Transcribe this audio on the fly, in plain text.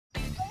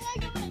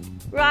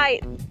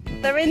Right,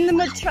 they're in the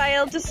mud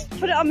trail. Just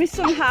put it on me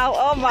somehow.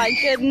 Oh my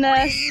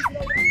goodness.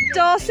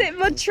 Dorset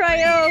mud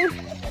trail.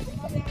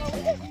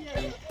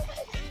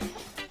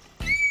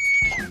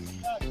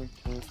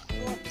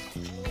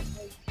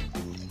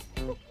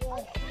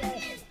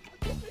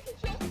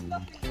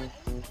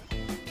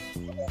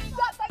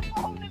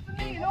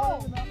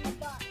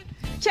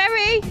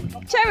 Cherry,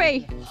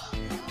 Cherry.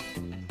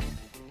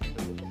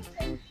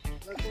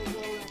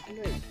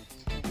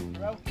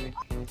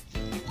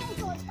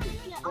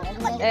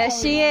 There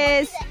she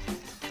is.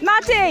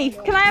 Maddie,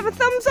 can I have a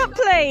thumbs up,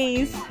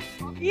 please?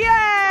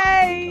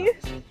 Yay!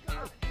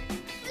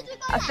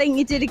 I think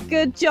you did a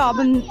good job,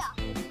 and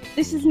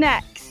this is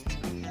next.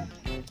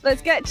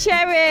 Let's get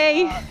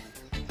Cherry.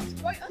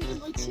 Right under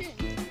my chin.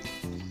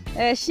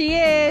 There she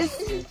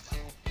is.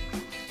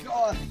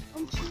 Are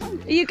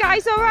you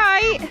guys all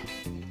right?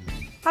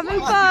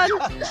 Having fun?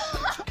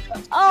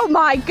 Oh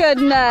my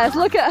goodness,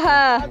 look at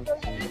her.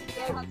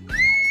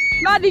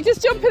 Maddie,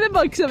 just jump in the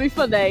mud because it'll be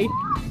funny.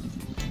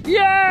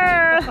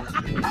 Yeah!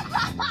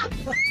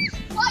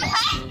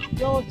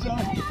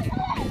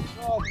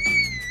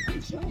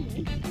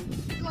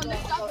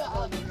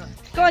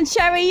 Go on,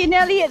 Cherry, you're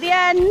nearly at the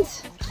end.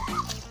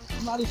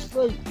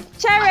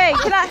 Cherry,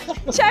 can I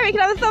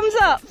have a thumbs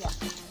up?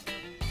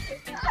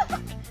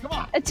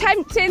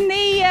 Attempting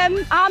the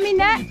army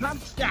net.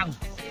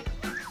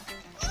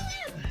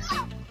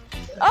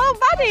 Oh,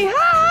 Maddie,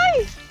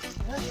 hi!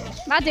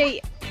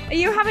 Maddie, are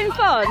you having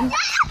fun?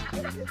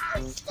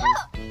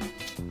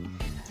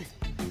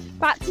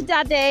 Back to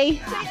Daddy.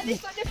 At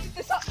least I lifted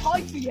this up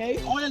high for you.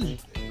 Mummy,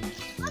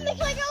 can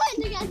I go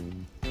in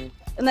again?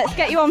 And let's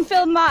get you on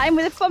film, Martin,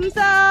 with a thumbs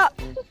up.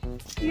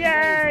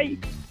 Yay!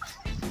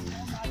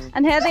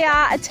 And here they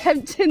are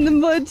attempting the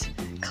mud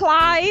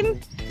climb.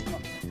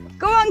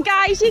 Go on,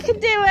 guys, you can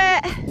do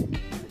it.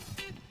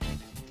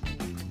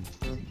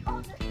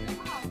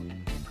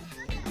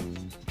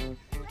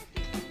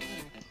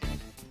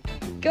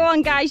 Go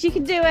on, guys, you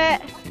can do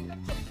it.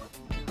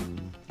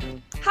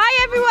 Hi,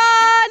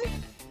 everyone.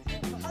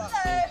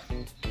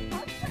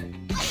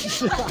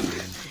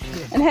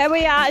 And here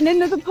we are in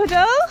another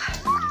puddle.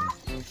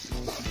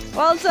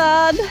 Well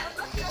done.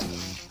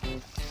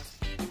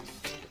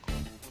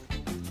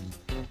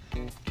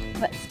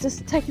 Let's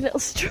just take a little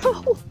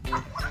stroll.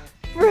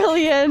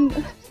 Brilliant.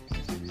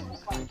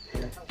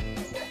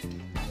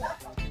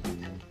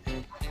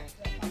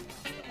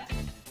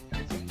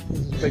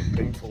 Big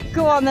people.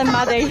 Go on then,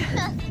 Maddie.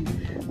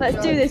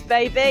 Let's do this,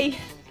 baby.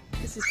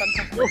 This is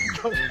fantastic.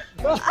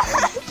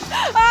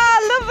 I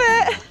love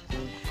it.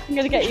 I'm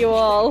gonna get you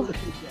all.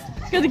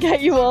 Gonna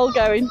get you all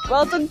going.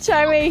 Well done,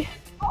 Cherry.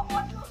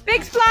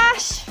 Big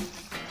splash.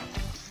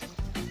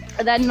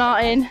 And then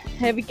Martin.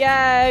 Here we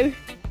go.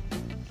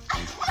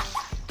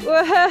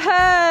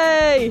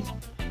 Whoa!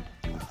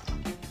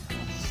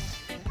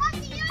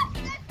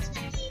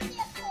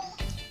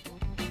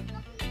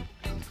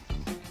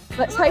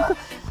 Let's hope,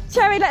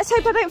 Cherry. Let's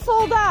hope I don't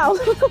fall down.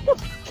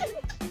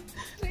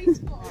 Please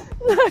fall.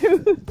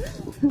 No.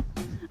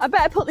 I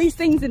better put these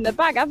things in the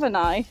bag, haven't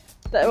I?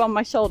 That are on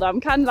my shoulder. I'm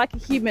kind of like a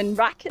human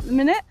rack at the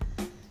minute.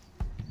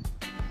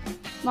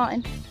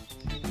 Martin.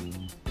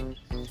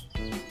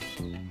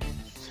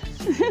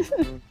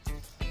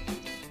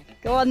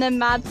 Go on then,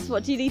 Mads.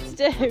 What do you need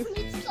to do?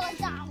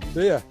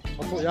 Do you? I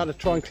thought you had to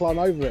try and climb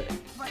over it.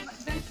 Right,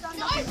 then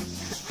stand up.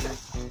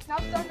 Now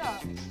stand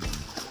up.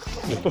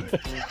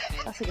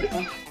 That's a good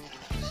one.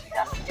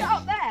 Just get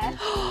up there.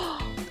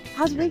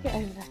 How do we get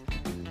over there?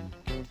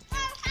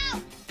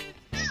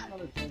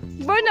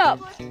 Run up.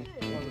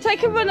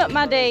 Take a run up,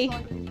 Maddie.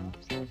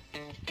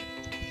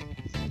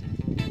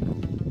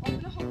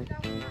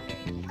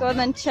 Go on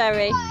then,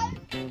 Cherry.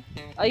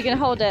 Are you going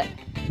to hold it?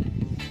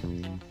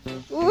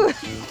 Ooh.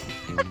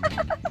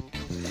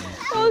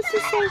 Oh, this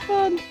is so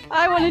fun.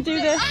 I want to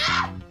do this.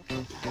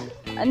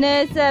 And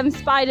there's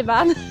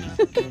Spider-Man.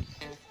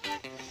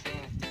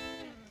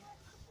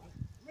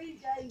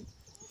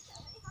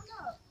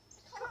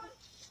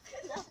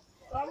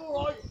 I'm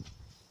alright.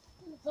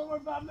 Don't worry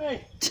about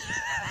me.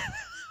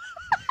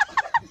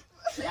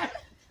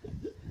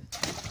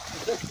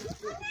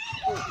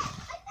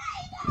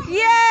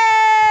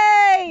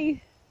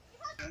 Yay!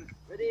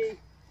 Ready,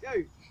 go.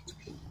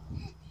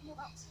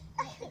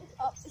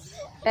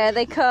 There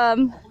they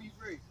come.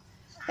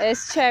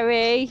 There's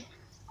Cherry.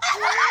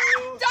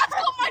 Dad's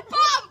got my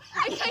bum!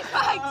 Okay,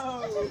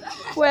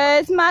 thanks.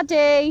 Where's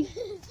Maddie?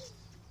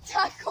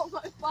 Dad got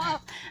my bum.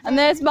 And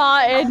there's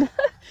Martin.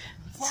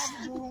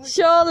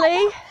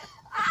 Surely.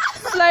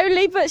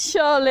 Slowly but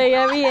surely,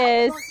 here he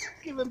is.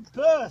 Giving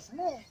birth.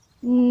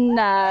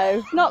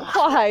 No, not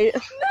quite.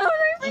 No, I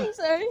don't think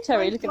so.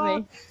 Cherry, look at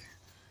me.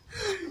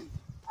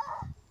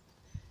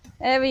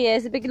 There he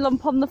is, a big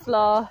lump on the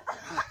floor.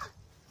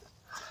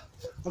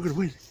 I'm gonna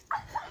win.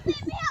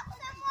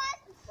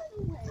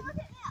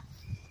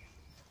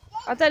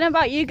 I don't know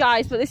about you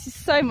guys, but this is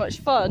so much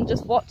fun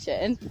just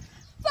watching.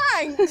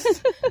 Thanks.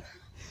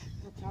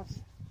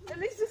 At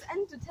least it's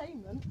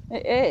entertainment.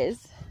 It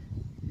is.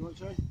 You want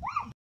to?